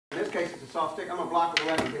case it's a soft stick, I'm going to block with the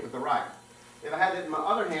left and hit with the right. If I had it in my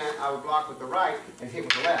other hand, I would block with the right and hit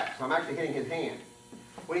with the left. So I'm actually hitting his hand.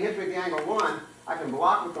 When he hits me at the angle 1, I can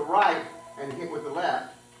block with the right and hit with the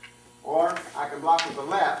left. Or I can block with the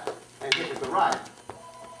left and hit with the right.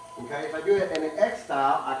 Okay, if I do it in an X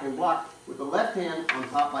style, I can block with the left hand on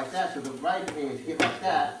top like that, so the right hand is hit like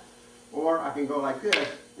that. Or I can go like this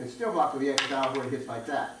and still block with the X style where it hits like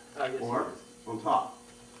that. Or on top.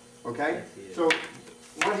 Okay? So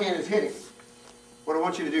one hand is hitting. What I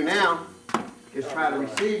want you to do now is try to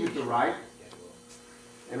receive with the right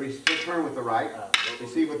and return with the right.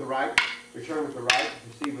 Receive with the right, return with the right,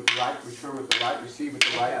 receive with the right, return with the right, receive with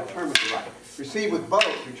the right, return with the right. Receive with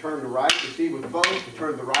both, return the right, receive with both,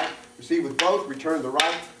 return the right, receive with both, return the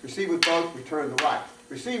right, receive with both, return the right.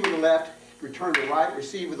 Receive with the left, return the right,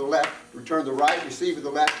 receive with the left, return the right, receive with the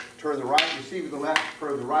left, turn the right, receive with the left,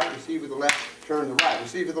 turn the right, receive with the left, turn the right,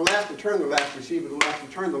 receive with the left, return the left, receive with the left,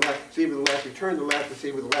 return the left, receive with the left, return the left,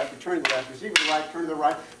 receive with the left, return the left, receive with the right, turn the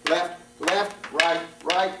right, left, left, right,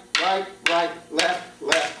 right, right, right, left,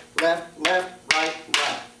 left, left, left, right,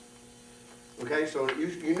 right. Okay, so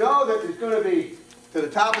you know that it's going to be to the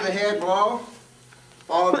top of the head blow,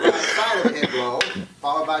 followed by the side of the head blow,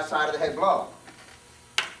 followed by the side of the head blow.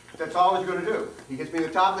 That's all he's going to do. He hits me in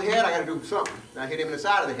the top of the head, I got to do something. I hit him in the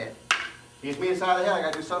side of the head. He hits me in the side of the head, I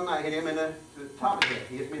got to do something. I hit him in the top of the head.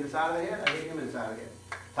 He hits me in the side of the head, I hit him in the side of the head.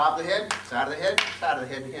 Top of the head, side of the head, side of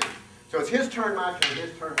the head to him. So it's his turn, my turn,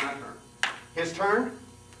 his turn, my turn. His turn,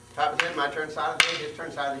 top of the head, my turn, side of the head, his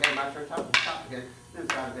turn, side of the head, my turn, top of the head, then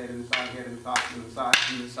side of the head, and the side of the head, and the top, and the side,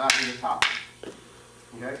 and the side, and the top.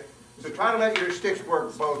 Okay? So try to let your sticks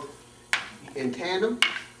work both in tandem,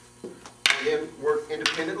 and then work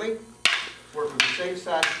independently. Work with the same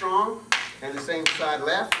side strong, and the same side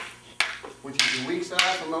left, which is the weak side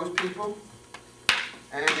for most people.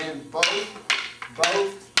 And then both,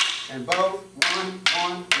 and both,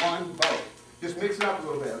 one, both. Just mix it up a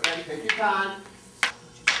little bit, okay? Take your time.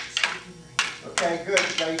 Okay, good.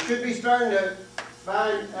 Now you should be starting to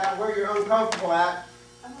find out where you're uncomfortable at.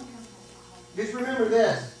 Just remember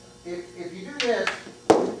this. If you do this,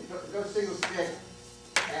 go single stick,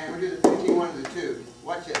 and we do the 15-1 to the 2.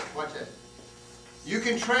 Watch this, watch this. You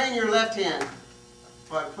can train your left hand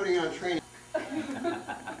by putting it on training.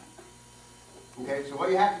 Okay, so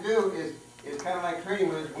what you have to do is kind of like training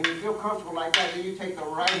moves. When you feel comfortable like that, then you take the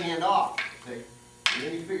right hand off, see? And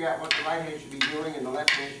then you figure out what the right hand should be doing and the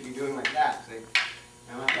left hand should be doing like that, see?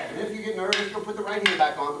 And like that. And if you get nervous, go put the right hand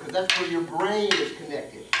back on, because that's where your brain is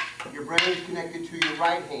connected. Your brain is connected to your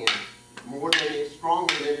right hand more than it's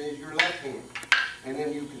stronger than it is your left hand. And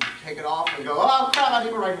then you can take it off and go, oh crap, I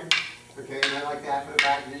need my right hand. Okay, and then like that, put it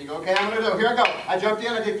back, and then you go, okay, I'm going to do it. Here I go. I jumped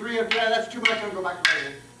in, I did 3, that's too much, I'm going to go back to right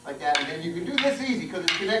hand. Like that, and then you can do this easy because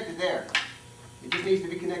it's connected there. It just needs to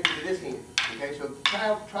be connected to this hand. Okay, so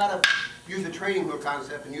try to use the training wheel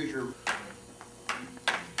concept and use your...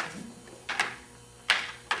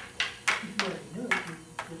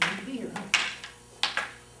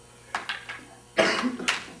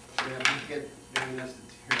 That's the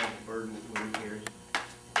terrible burden that William carries.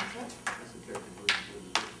 What's that? That's the terrible burden that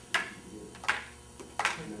William carries. I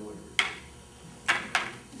know what it is.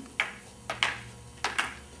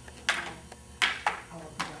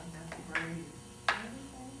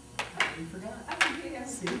 You forgot. I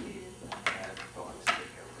see? That thought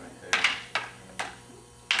stick right there.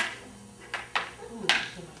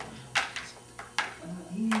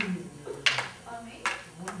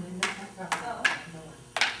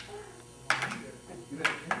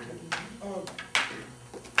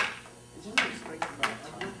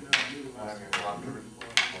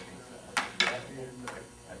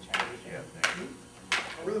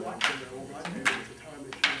 I really like them though. I did at the time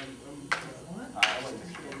that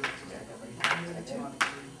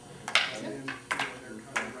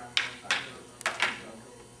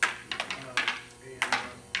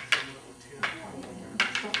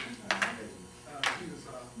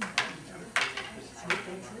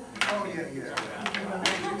oh yeah, yeah.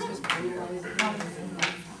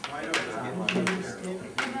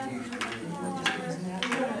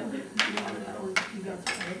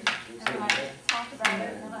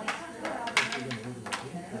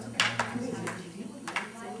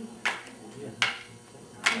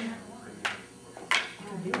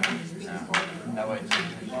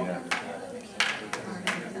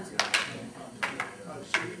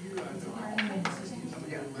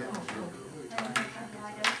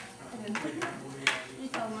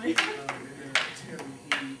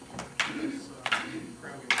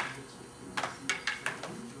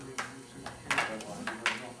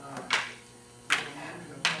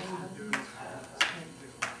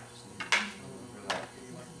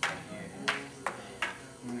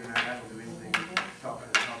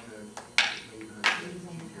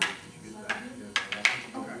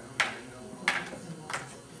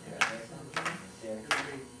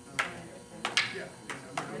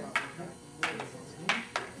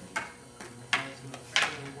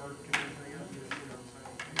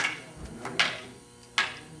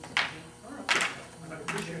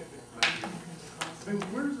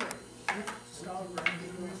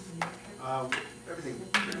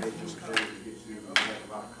 They just kind of get you a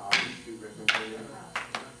lot of coffee, too,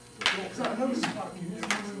 Because I noticed a lot of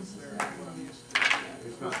differences there.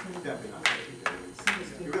 it's not, definitely not.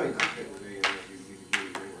 You really not fit with anything that you could do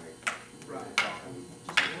anyway. Right.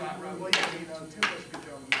 Right. Well, yeah, you know, Tim does a good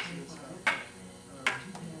job of mixing this stuff.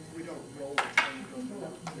 We don't roll it, we go through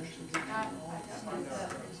that position.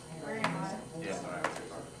 Where am I?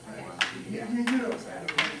 Yeah, you know what I'm saying.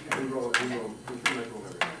 We pretty much roll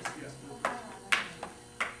everything.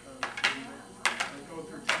 Go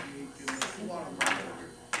through technique and there's a lot of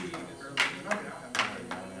key and everything. And I mean,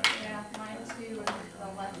 Yeah, mine too, and the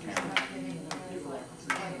left hand I'm getting is like,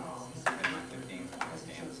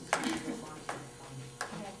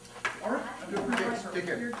 all right, I do appreciate it, sir. Take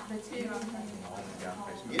care. the two, I'm thinking.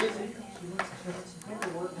 Get it?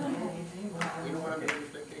 You know what I'm doing this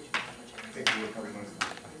vacation? Take you a couple months.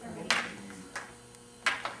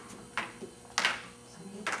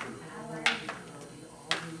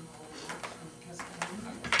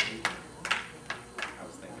 I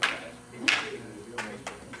was thinking about it.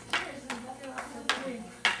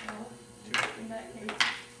 In that case.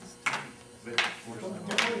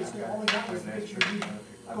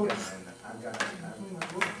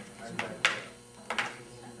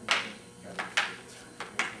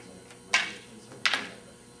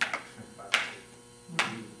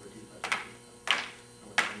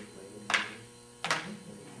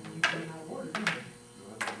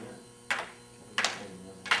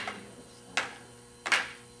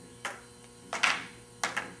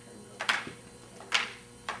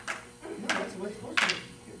 That's the way it's supposed to be.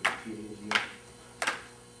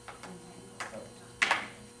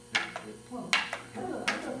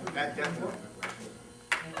 That definitely.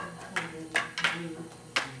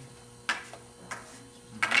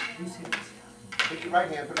 Put your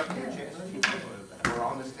right hand, put it up to your chest. Or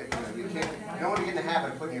on the stick, you can't, you don't want to get in the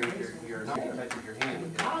habit of putting your touch with your hand with your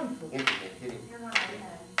empty hand, hitting.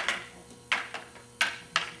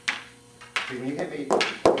 See, when you hit me,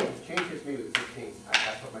 change hits me with 15, I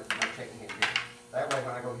put my checking hand here. That way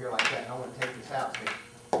when I go here like that, I want to take this out, see,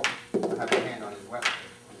 I have my hand on his weapon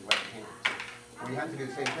hand. When you have to do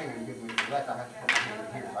the same thing, when you hit me with the left, I have to put my hand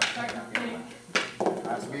in here, so I can take it out the other way. I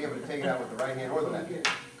have to be able to take it out with the right hand or the left hand.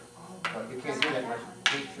 But you can't do that unless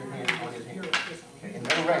you keep your hand on his hand. Okay, in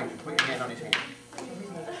middle range, put your hand on his hand.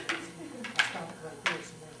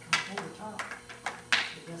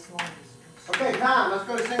 Okay, Tom, let's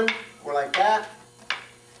go to center. We're like that.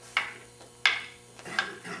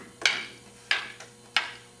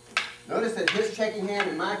 Notice that his checking hand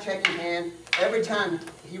and my checking hand, every time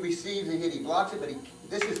he receives a hit, he blocks it, but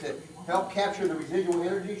this is to help capture the residual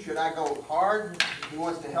energy. Should I go hard, he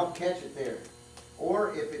wants to help catch it there.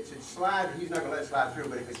 Or if it's a slide, he's not going to let it slide through,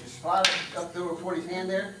 but if it's just slide up through toward his hand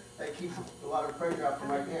there, that keeps a lot of pressure out from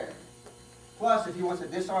right there. Plus, if he wants to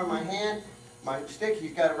disarm my hand, my stick,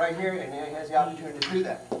 he's got it right here, and then he has the opportunity to do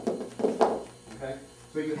that. Okay?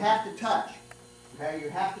 So you have to touch. Okay?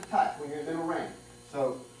 You have to touch when you're in middle range.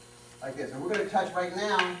 So, like this. And we're going to touch right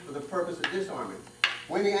now for the purpose of disarming.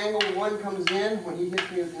 When the angle of 1 comes in, when he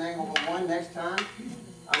hits me with an angle of 1 next time,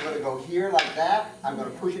 I'm going to go here like that. I'm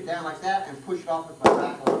going to push it down like that and push it off with my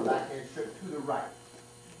backhand strip to the right.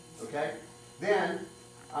 Okay? Then,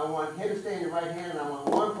 I want him to stay in your right hand, and I want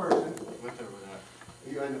one person.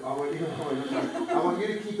 I want you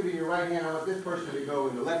to keep it in your right hand. I want this person to go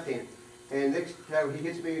in the left hand. And next time he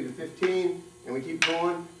hits me with 15, and we keep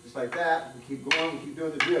going, just like that. We keep going, we keep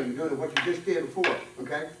doing the drill. You're doing what you just did before,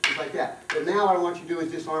 okay? Just like that. But now what I want you to do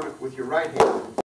is disarm it with your right hand.